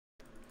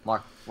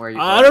Mark, where are you?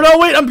 I don't know.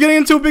 Wait, I'm getting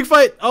into a big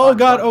fight. Oh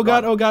god. Oh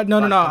god. Oh god. No,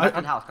 no, no. Come back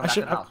to the house. Come back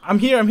to the house. I'm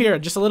here. I'm here.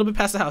 Just a little bit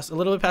past the house. A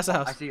little bit past the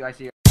house. I see you. I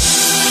see you.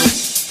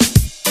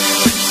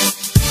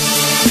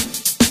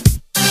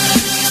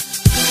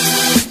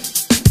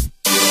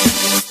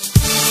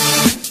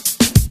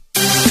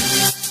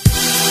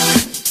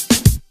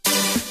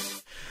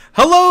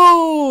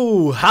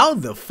 Hello! How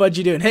the fudge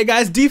you doing? Hey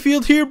guys,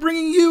 D-Field here,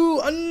 bringing you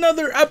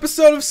another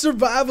episode of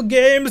Survival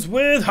Games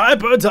with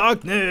Hyper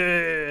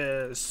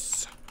Darkness.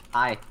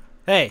 Hi.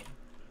 Hey.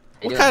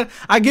 What kind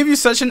of, I give you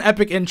such an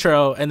epic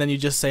intro, and then you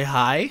just say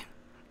hi?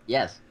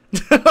 Yes.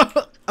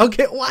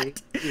 Okay,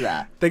 what? Do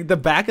that. The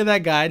back of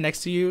that guy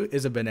next to you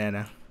is a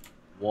banana.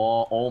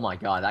 Whoa! Oh my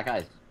God, that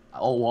guy's.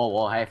 Oh whoa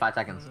whoa! Hey, 5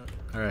 seconds.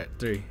 All right,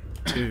 3,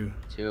 2,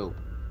 2,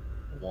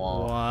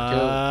 1,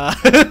 what?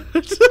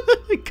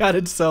 2. Got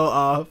it so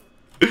off.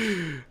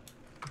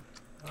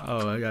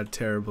 Oh, I got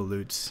terrible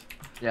loots.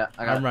 Yeah,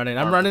 I got.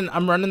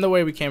 I'm running the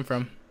way we came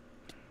from.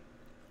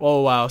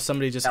 Oh wow,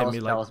 somebody just hit me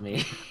like. That was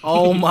me.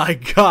 Oh my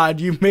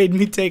God, you made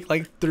me take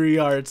like 3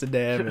 hearts of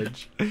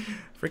damage.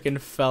 Freaking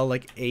fell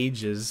like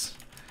ages.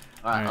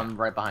 All right, I'm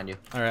right behind you.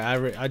 All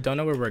right, I don't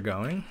know where we're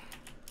going.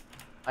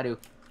 I do.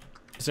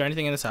 Is there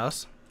anything in this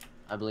house?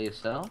 I believe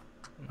so.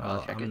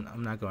 Well,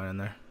 I'm not going in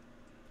there.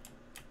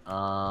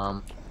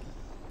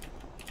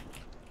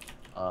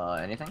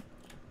 Anything?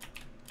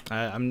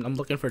 I'm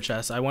looking for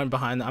chests. I went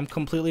behind. I'm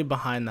completely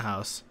behind the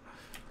house.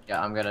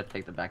 Yeah, I'm gonna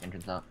take the back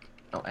entrance out.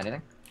 Oh,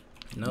 anything?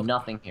 Nope.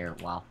 Nothing here.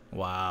 Wow.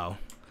 Wow.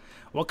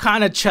 What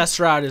kind of chest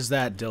route is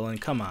that,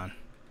 Dylan? Come on.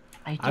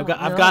 I've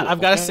got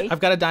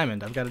a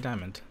diamond. I've got a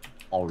diamond.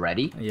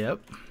 Already? Yep.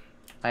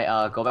 Hey,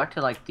 go back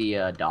to like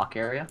the dock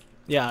area.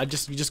 Yeah, you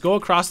just go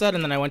across that,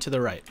 and then I went to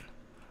the right.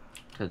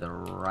 To the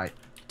right.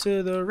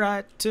 To the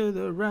right. To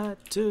the right.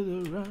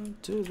 To the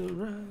right. To the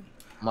right.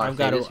 Mark,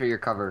 save this for your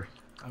cover.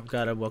 I've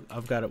got a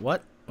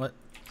what? What?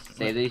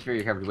 Save these for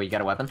your cover. Wait, you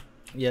got a weapon?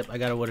 Yep, I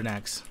got a wooden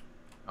axe.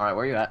 All right,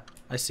 where are you at?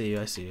 I see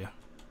you. I see you.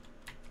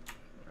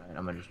 All right,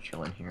 I'm gonna just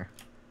chill in here.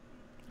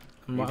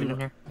 I'm in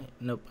here?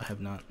 Nope, I have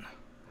not.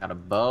 Got a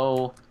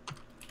bow.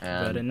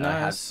 And Very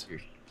nice. I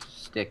have your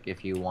stick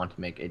if you want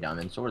to make a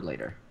diamond sword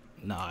later.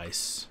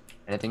 Nice.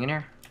 Anything in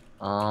here?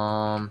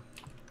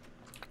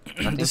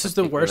 This is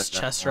the worst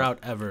chest route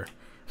ever.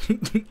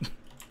 It's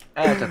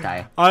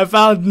okay. I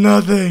found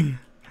nothing.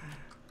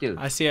 Dude.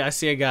 I see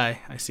a guy.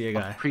 I see a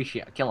guy.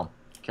 Appreciate. Kill him.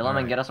 Kill him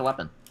and get us a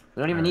weapon.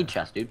 We don't even need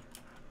chests, dude.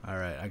 All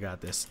right, I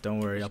got this.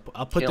 Don't worry.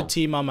 I'll put the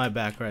team on my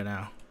back right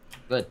now.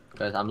 Good,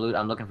 because I'm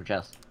looking for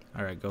chests.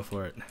 All right, go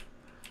for it.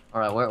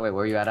 All right, wait,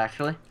 where are you at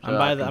actually? So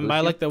I'm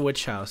by like the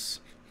witch house.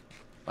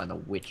 By the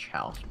witch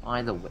house.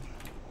 By the witch.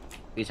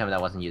 Please tell me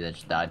that wasn't you that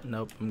just died.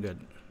 Nope, I'm good.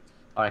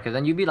 All right, because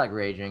then you'd be like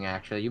raging.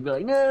 Actually, you'd be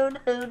like, no,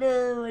 no,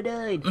 no, I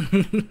died.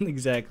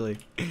 Exactly.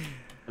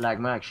 Like,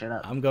 Mike, shut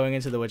up. I'm going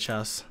into the witch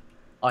house.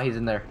 Oh, he's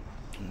in there.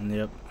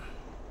 Yep.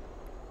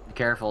 Be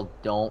careful,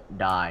 don't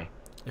die.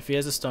 If he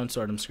has a stone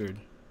sword, I'm screwed.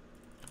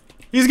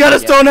 He's got a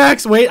stone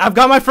axe. Wait, I've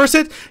got my first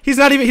hit. He's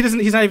not even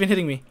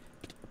hitting me.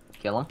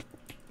 Kill him.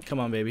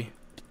 Come on, baby.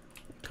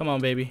 Come on,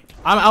 baby.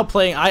 I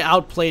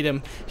outplayed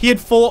him. He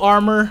had full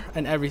armor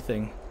and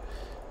everything.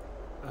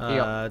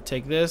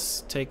 Take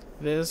this. Take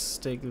this.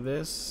 Take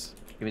this.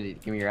 Give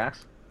me your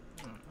axe.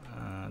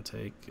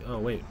 Oh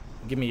wait.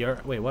 Give me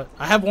your. Wait, what?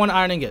 I have 1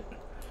 iron ingot.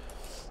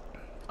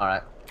 All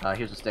right.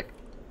 Here's a stick.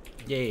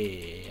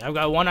 Yay! I've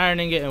got 1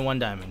 iron ingot and 1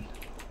 diamond.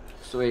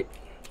 Sweet.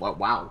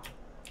 Wow.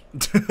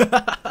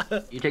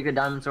 You take the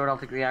diamond sword, I'll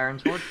take the iron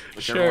sword.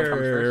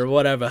 Sure,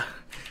 whatever.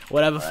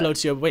 Whatever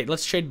floats your. Wait,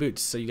 let's trade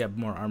boots so you get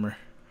more armor.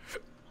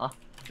 Huh?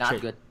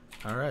 Not good.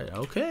 All right.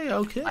 Okay.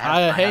 Okay.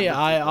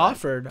 I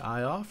offered.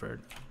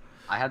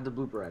 I had the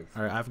blooper eggs.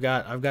 All right. I've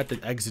got the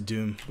eggs of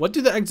doom. What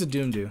do the eggs of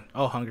doom do?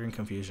 Oh, hunger and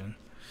confusion.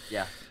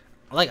 Yeah.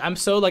 Like I'm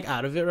so like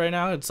out of it right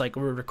now. It's like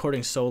we're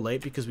recording so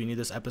late because we need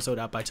this episode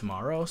out by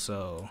tomorrow.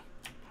 So.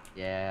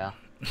 Yeah.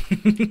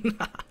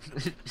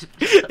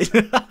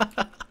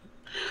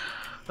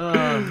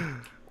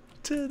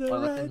 To the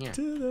right,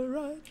 to the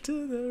right,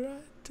 to the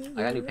right, to the right.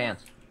 I got new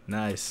pants.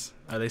 Nice.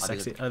 Are they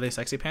sexy? Are they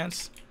sexy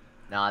pants?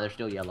 Nah, they're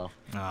still yellow.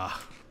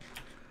 Ah,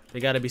 they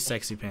gotta be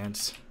sexy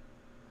pants.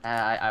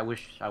 I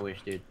wish,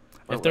 dude.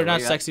 If they're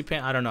not sexy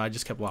pants, I don't know. I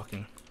just kept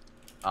walking.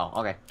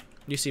 Oh, okay.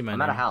 You see my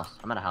name. I'm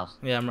at a house.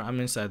 Yeah, I'm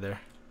inside there.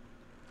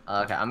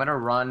 Okay, I'm gonna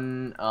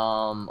run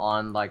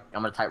on like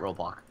I'm gonna tightrope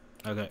walk.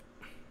 Okay.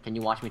 Can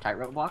you watch me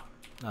tightrope walk?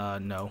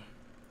 No.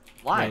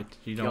 Why? Wait,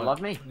 you don't love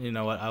me? You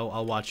know what?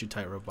 I'll watch you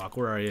tightrope walk.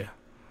 Where are you?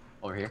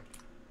 Over here.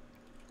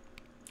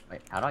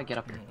 Wait, how do I get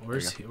up here?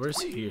 Where's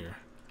here?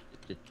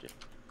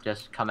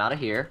 Just come out of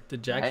here.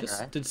 Did Jack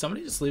did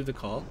somebody just leave the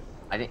call?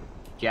 I think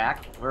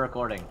Jack, we're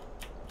recording.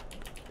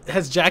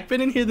 Has Jack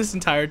been in here this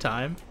entire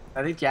time?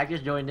 I think Jack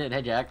just joined in.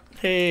 Hey Jack.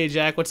 Hey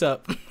Jack, what's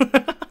up?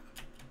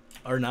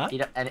 Or not?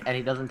 And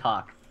he doesn't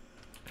talk.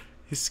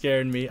 He's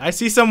scaring me. I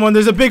see someone.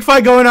 There's a big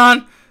fight going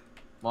on.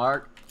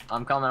 Mark,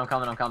 I'm coming.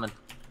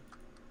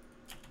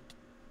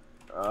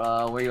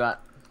 Where you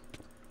at?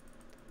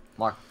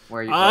 Mark,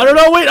 Where are you? I don't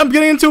know. Wait, I'm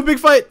getting into a big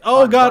fight.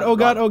 Oh god. Oh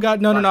god. Oh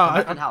god. No, no, no. Come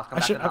back to the house. Come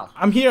back to the house.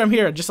 I'm here. I'm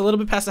here. Just a little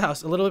bit past the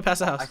house. A little bit past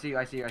the house. I see you.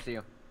 I see you. I see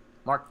you.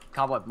 Mark,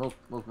 cobweb, move,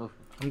 move, move.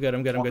 I'm good.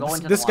 I'm good. I'm Well,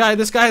 good. This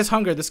guy has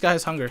hunger. This guy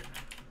has hunger.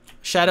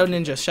 Shadow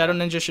Ninja. Shadow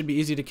Ninja should be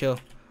easy to kill.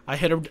 I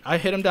hit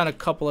him down a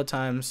couple of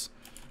times.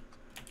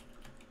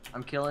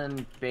 I'm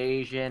killing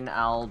Bayesian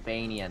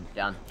Albanian.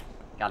 Done.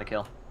 Got a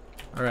kill.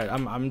 All right.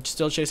 I'm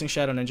still chasing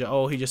Shadow Ninja.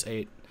 Oh, he just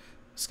ate.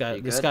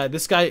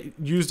 This guy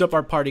used up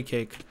our party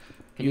cake.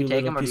 Can you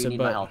take him or do you need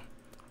my help?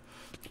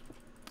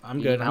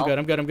 I'm good. I'm good.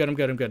 I'm good. I'm good. I'm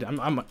good. I'm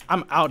good.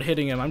 I'm out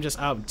hitting him. I'm just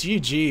out.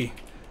 GG.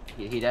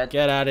 He dead?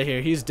 Get out of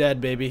here. He's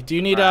dead, baby. Do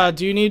you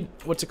need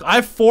what's it called? I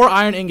have 4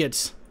 iron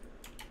ingots.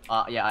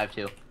 Yeah, I have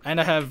 2. And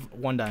I have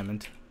 1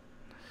 diamond.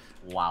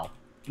 Wow.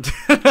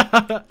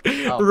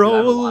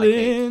 Roll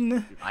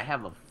in. I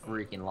have a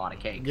freaking lot of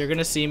cakes. You're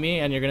gonna see me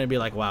and you're gonna be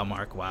like, wow,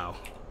 Mark, wow.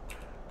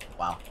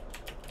 Wow.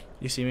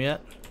 You see me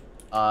yet?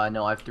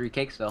 No, I have 3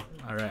 cakes though.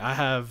 All right, I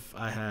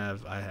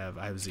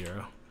have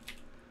 0.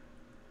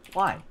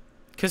 Why?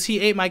 Cause he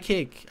ate my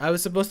cake. I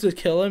was supposed to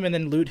kill him and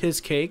then loot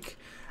his cake,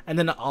 and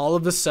then all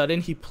of a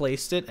sudden he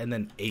placed it and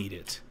then ate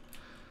it.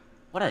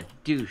 What a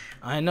douche.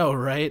 I know,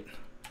 right?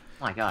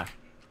 Oh my gosh.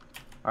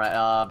 All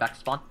right, back to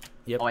spawn.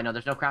 Yep. Oh, I know.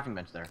 There's no crafting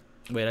bench there.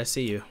 Wait, I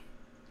see you.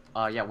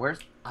 Yeah. Where's?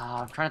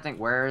 I'm trying to think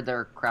where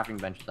their crafting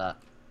bench is at.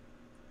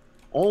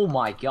 Oh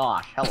my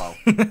gosh. Hello.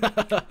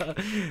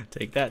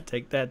 Take that.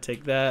 Take that.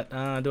 Take that.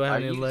 Do I have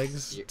any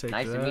legs? Take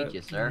nice that. to meet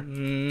you, sir.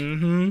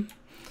 Mm-hmm.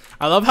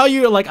 I love how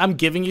you're like, I'm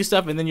giving you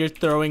stuff and then you're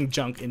throwing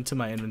junk into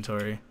my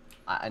inventory.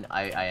 I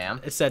am.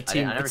 It's that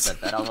team. I never said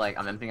that. I was like,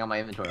 I'm emptying out my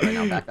inventory right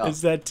now. Back up.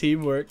 It's that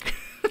teamwork.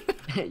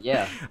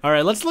 Yeah. All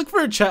right, let's look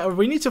for a chat.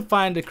 We need to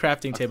find a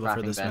crafting table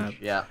for this bench.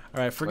 map. Yeah.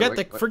 All right, forget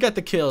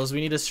the kills.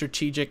 We need a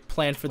strategic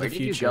plan for the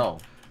future. Where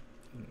did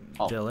you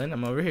go? Oh. Dylan,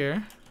 I'm over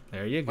here.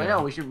 There you go. Wait,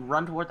 no, we should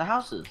run toward the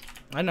houses.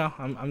 I know.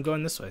 I'm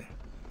going this way.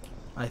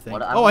 I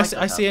think. Oh, I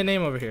see a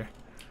name over here.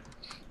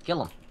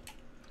 Kill him.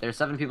 There's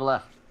 7 people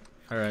left.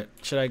 All right.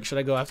 Should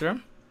I go after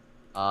him?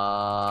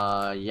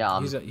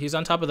 Yeah. He's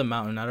on top of the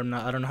mountain. I don't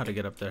know how to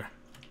get up there.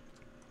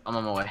 I'm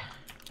on my way.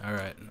 All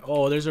right.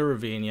 Oh, there's a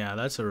ravine. Yeah,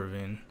 that's a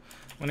ravine.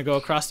 I'm gonna go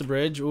across the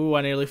bridge. Ooh,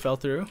 I nearly fell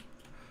through.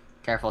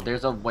 Careful.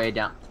 There's a way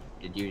down.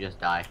 Did you just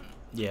die?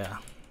 Yeah.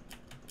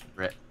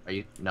 Rit, are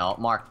you? No,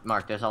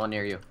 Mark. There's someone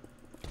near you.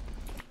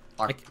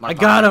 Mark, I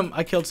got him.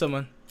 I killed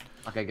someone.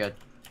 Okay, good.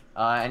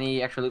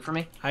 Any extra loot for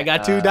me? I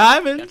got 2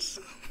 diamonds.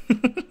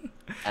 And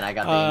I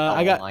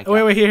got.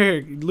 Wait,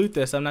 here. Loot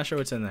this. I'm not sure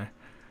what's in there.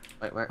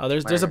 Wait, where? Oh,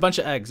 there's a bunch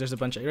of eggs. There's a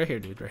bunch of right here,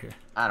 dude. Right here.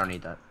 I don't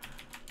need that.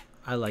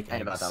 I like eggs.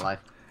 Ain't about that life.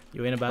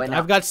 You ain't about that.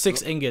 I've got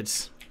 6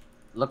 ingots.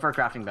 Look for a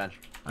crafting bench.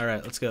 All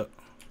right, let's go.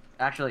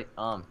 Actually,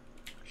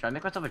 should I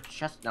make myself a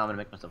chest? No, I'm gonna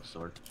make myself a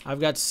sword. I've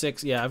got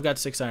 6. Yeah, I've got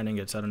 6 iron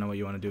ingots. I don't know what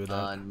you want to do with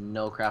that.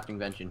 No crafting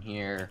bench in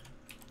here.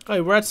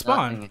 Oh, we're at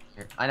spawn.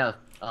 I know.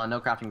 No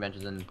crafting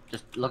benches, and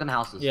just look in the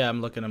houses. Yeah, I'm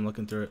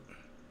looking through it.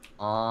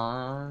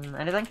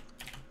 Anything?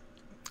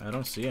 I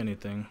don't see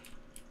anything.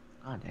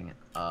 Oh, dang it.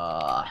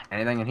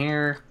 Anything in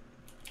here?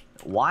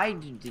 Why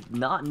did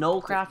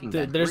no crafting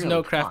bench? There's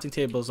no crafting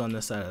tables on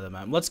this side of the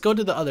map. Let's go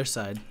to the other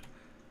side.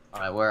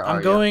 Alright, where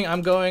are you?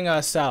 I'm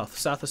going south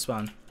of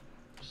spawn.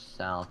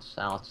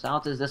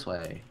 South is this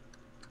way.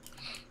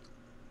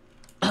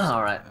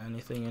 Alright.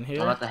 Anything in here?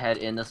 I'm about to head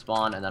in the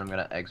spawn, and then I'm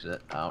gonna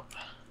exit out.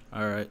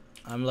 Alright.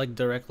 I'm like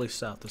directly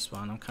south of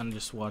spawn. I'm kind of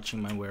just watching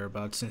my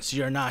whereabouts since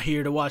you're not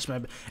here to watch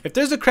my... If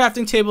there's a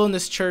crafting table in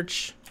this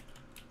church,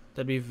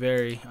 that'd be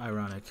very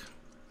ironic.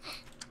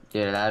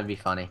 Dude, that'd be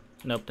funny.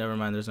 Nope, never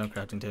mind. There's no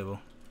crafting table.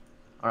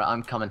 Alright,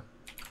 I'm coming.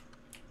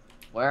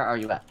 Where are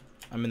you at?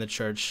 I'm in the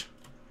church.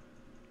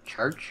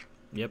 Church?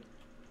 Yep.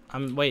 I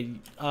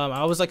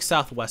was like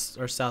southwest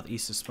or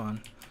southeast of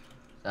spawn.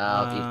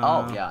 Southeast.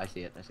 Oh, yeah, I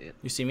see it.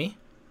 You see me?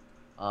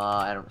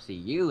 I don't see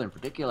you in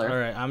particular.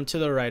 Alright, I'm to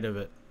the right of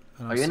it.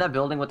 Are you in that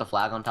building with the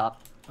flag on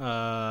top? No,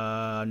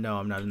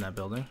 I'm not in that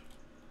building.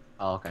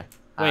 Oh, okay.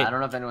 Wait. I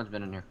don't know if anyone's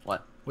been in here.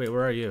 What? Wait,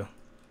 where are you?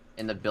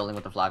 In the building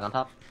with the flag on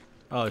top?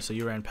 Oh, so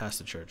you ran past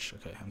the church.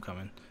 Okay, I'm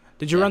coming.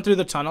 Did you run through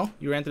the tunnel?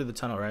 You ran through the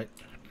tunnel, right?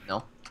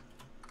 No.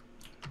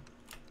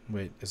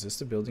 Wait, is this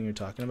the building you're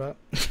talking about?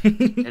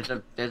 There's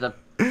a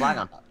flag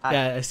on top. Hi.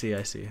 Yeah, I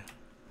see.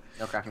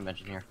 No crafting bench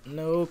in here.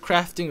 No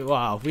crafting.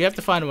 Wow, we have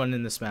to find one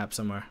in this map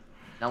somewhere.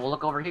 Now we'll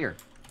look over here.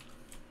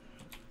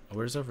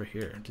 Where's over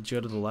here? Did you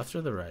go to the left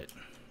or the right?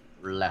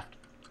 Left.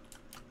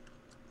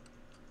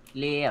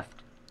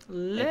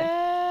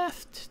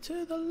 Left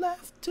to the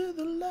left to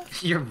the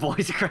left. Your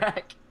voice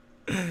crack.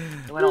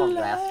 It went all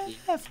raspy.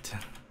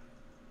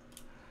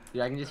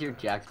 Dude, I can just hear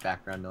Jack's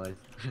background noise.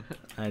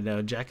 I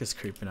know, Jack is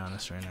creeping on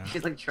us right now.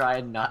 He's like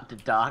trying not to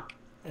talk.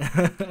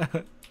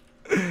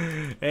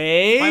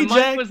 Hey, my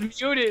Jack. mic was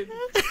muted.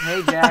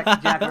 Hey,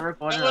 Jack, we're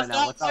recording right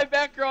now. What's That was not my up?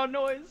 background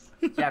noise.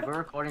 Jack, we're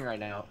recording right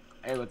now.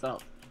 Hey, what's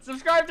up?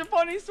 Subscribe to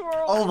Funny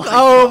Swirl.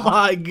 Oh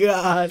my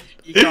god.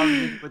 You got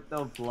me with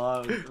the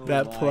plug. Oh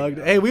That plugged.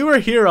 God. Hey, we were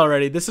here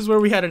already. This is where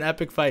we had an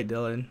epic fight,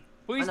 Dylan.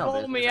 Please I know,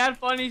 follow me at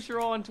Funny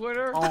Swirl on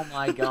Twitter. Oh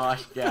my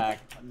gosh, Jack.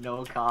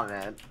 No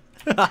comment.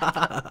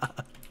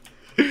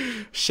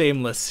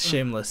 Shameless,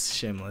 shameless,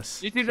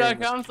 shameless.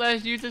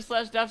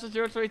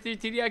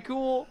 YouTube.com/user/dapsa023TDI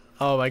cool.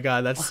 Oh my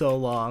god, that's so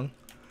long.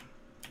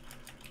 Oh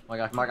my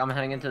gosh, Mark, I'm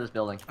heading into this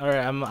building.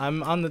 Alright,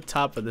 I'm on the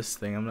top of this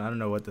thing. I don't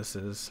know what this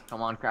is.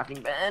 Come on,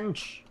 crafting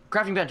bench.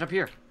 Crafting bench up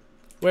here.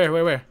 Where?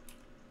 Where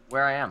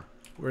I am.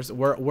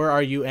 Where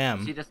are you,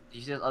 You see this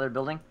other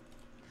building?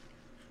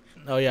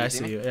 Oh yeah, I see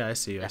see me? you. Yeah, I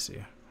see you. I see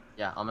you.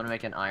 Yeah, I'm gonna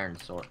make an iron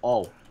sword.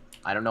 Oh,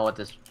 I don't know what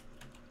this.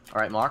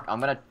 All right, Mark, I'm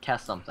gonna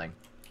test something.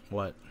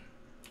 What?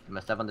 I'm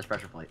gonna step on this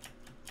pressure plate.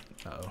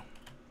 Uh-oh.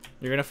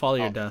 You're gonna follow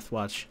your death.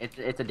 Watch.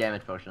 It's a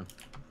damage potion.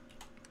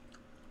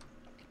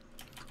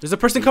 There's a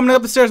person coming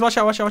up the stairs. Watch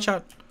out! Watch out! Watch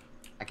out!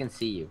 I can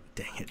see you.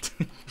 Dang it.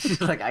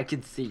 Like I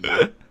can see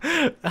you.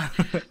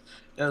 That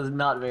was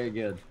not very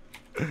good.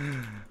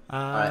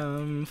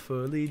 I'm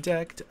fully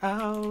decked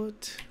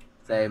out.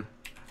 Same.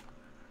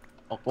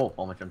 Oh,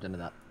 almost jumped into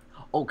that.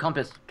 Oh,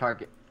 compass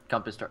target.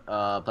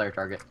 Player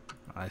target.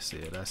 I see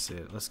it. I see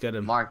it. Let's get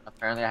him. Mark,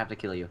 apparently I have to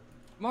kill you.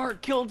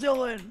 Mark, kill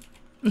Dylan.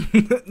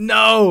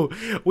 No,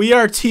 we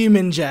are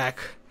teaming, Jack.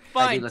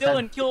 Fine, let's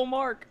Dylan, kill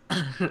Mark.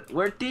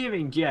 We're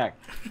teaming, Jack.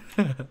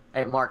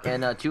 Hey, Mark,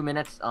 in 2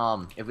 minutes,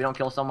 if we don't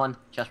kill someone,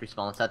 chest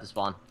respawn. Set to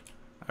spawn.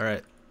 All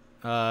right.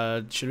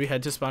 Should we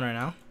head to spawn right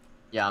now?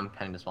 Yeah, I'm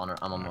heading to spawn.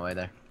 I'm on my way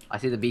there. I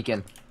see the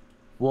beacon.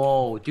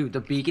 Whoa, dude,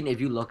 the beacon,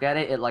 if you look at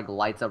it, it like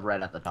lights up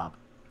red at the top.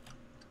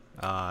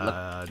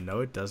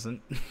 No, it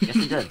doesn't. Yes,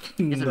 it does.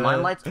 Yes, No.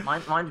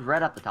 mine's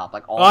red at the top,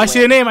 like all Oh, the I way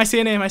see a up. name. I see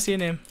a name. I see a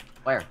name.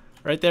 Where?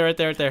 Right there. Right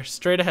there. Right there.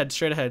 Straight ahead.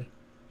 Straight ahead.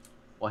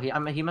 Well,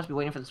 he must be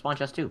waiting for the spawn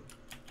chest too.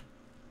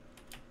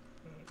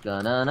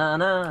 Da na na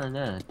na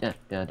na da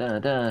da da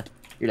da.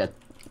 You're dead.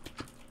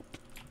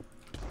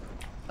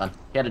 Done.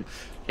 He had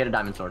a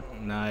diamond sword.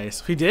 Nice.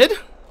 He did?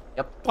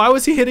 Yep. Why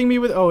was he hitting me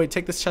with? Oh wait,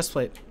 take this chest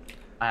plate.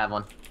 I have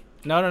one.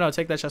 No.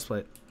 Take that chest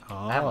plate.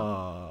 have one.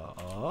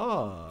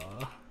 Oh.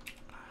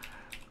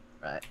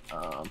 Right.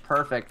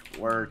 Perfect.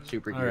 We're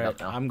super All geared right. up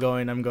now. I'm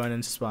going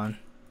into spawn.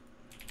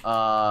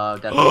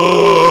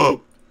 Definitely.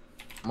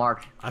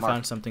 Mark. I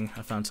found something.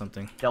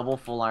 Double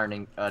full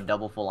ironing.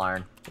 Double full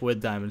iron.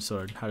 With diamond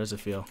sword. How does it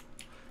feel?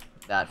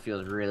 That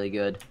feels really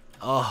good.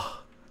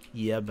 Oh,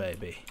 yeah,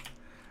 baby.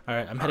 All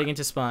right, I'm heading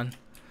into spawn.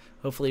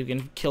 Hopefully, we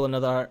can kill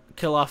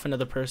off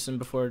another person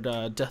before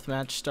the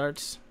deathmatch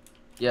starts.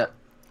 Yep.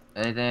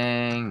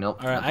 Anything?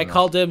 Nope. All right, I nothing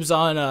call dibs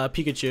on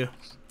Pikachu.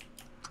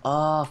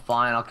 Oh,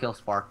 fine. I'll kill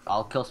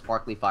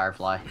Sparkly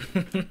Firefly.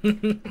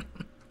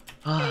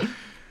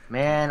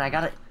 Man, I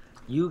gotta.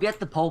 You get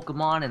the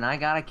Pokemon, and I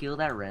gotta kill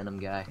that random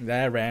guy.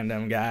 That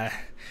random guy.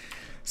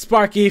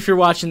 Sparky, if you're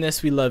watching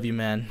this, we love you,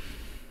 man.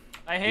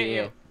 I hate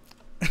you.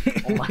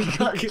 Oh my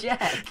god,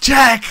 Jack!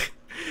 Jack!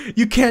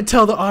 You can't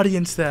tell the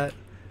audience that.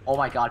 Oh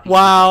my god.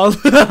 Wow,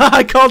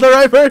 I called the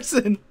right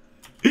person.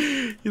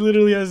 He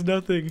literally has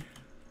nothing.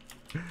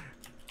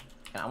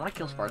 I want to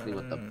kill Sparkly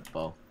with the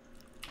bow.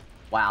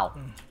 Wow.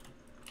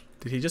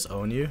 Did he just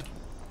own you?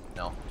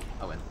 No,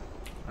 I win.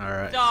 All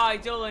right. Die,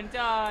 Dylan,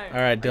 die. All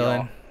right,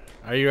 Dylan.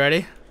 Are you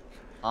ready?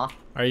 Huh?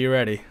 Are you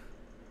ready?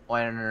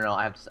 Wait, no.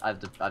 I have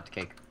to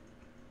cake.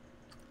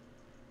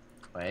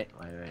 Wait.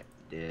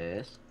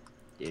 This.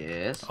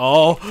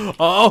 Oh,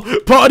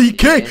 party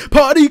cake, Yes.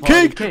 party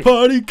Party cake, cake.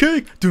 party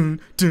cake.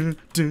 Dun, dun,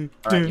 dun,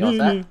 Alright, you all set?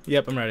 dun.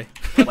 Yep, I'm ready.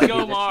 Let's Wait, go,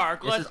 this-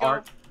 Mark. This Let's is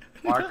go.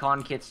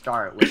 Archon Kit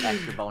Start with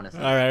extra bonuses.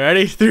 All right,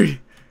 ready? 3,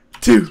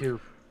 2, 2,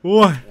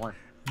 1, 1.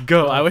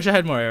 go. I wish I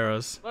had more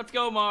arrows. Let's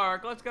go,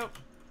 Mark. Let's go.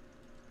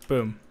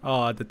 Boom.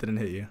 Oh, that didn't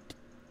hit you.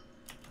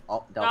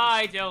 Oh, double.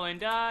 Die, Dylan,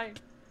 die.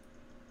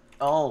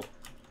 Oh,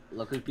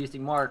 look who's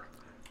beasting Mark.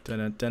 Don't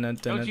you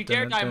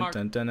dare die, Mark.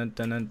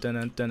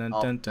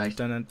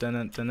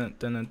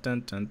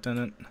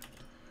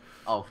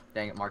 Oh,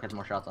 dang it, Mark has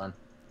more shots on.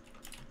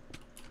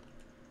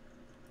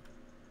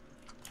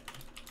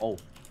 Oh.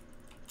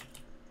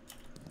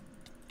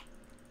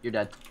 You're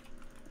dead.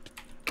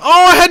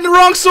 Oh, I had the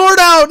wrong sword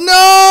out.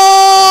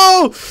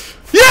 No!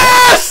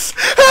 Yes!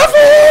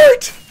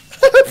 Effort!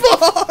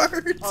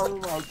 Effort! Oh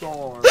my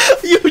god.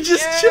 You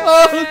just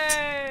choked.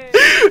 Yay!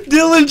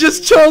 Dylan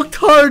just choked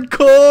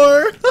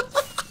hardcore.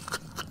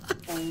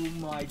 Oh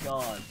my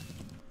god.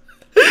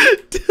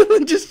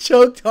 Dylan just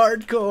choked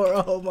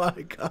hardcore. Oh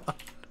my god.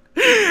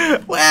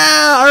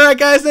 Wow. All right,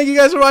 guys. Thank you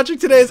guys for watching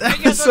today's Thank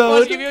you guys for watching.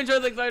 episode. If you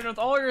enjoyed the excitement with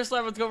all your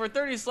slabs, go over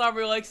 30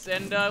 slobbery likes,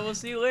 and we'll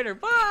see you later.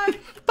 Bye.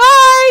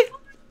 Bye.